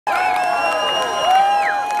Each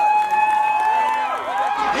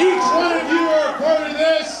one of you are a part of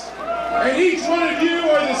this, and each one of you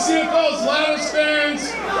are the CFL's loudest fans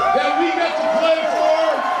that we get to play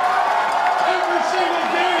for every single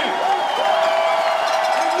game.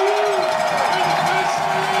 And you are the best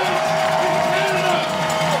fans in Canada.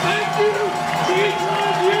 Thank you to each one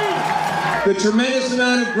of you. The tremendous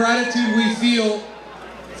amount of gratitude we feel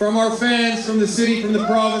from our fans, from the city, from the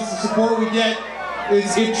province, the support we get,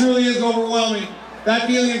 it truly is overwhelming. That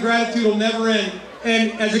feeling of gratitude will never end.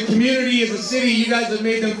 And as a community, as a city, you guys have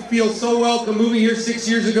made them feel so welcome. Moving here 6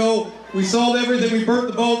 years ago, we sold everything, we burnt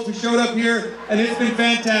the boats, we showed up here, and it's been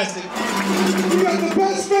fantastic. We got the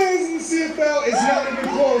best fans in the CFL. It's not even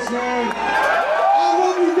close, man. I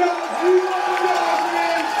love you guys. We love you guys,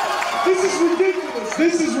 man. This is ridiculous.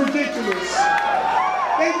 This is ridiculous.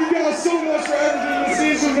 Thank you guys so much for everything this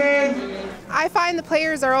season, man. I find the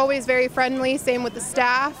players are always very friendly, same with the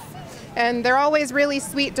staff. And they're always really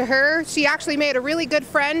sweet to her. She actually made a really good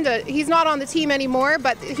friend. He's not on the team anymore,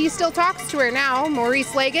 but he still talks to her now,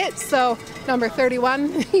 Maurice Leggett, so number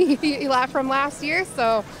 31, he left from last year.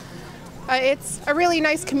 So it's a really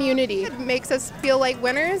nice community. It makes us feel like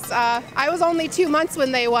winners. I was only 2 months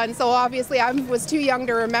when they won, so obviously I was too young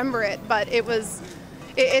to remember it, but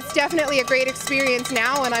it's definitely a great experience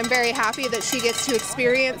now, and I'm very happy that she gets to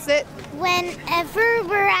experience it. Whenever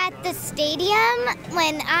we're at the stadium,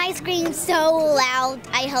 when I scream so loud,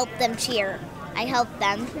 I help them cheer. I help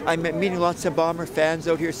them. I'm meeting lots of Bomber fans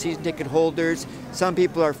out here, season ticket holders. Some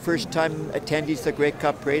people are first-time attendees to the Grey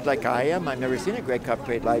Cup Parade like I am. I've never seen a Grey Cup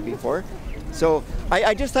Parade live before. So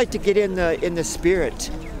I just like to get in the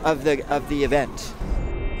spirit of the event.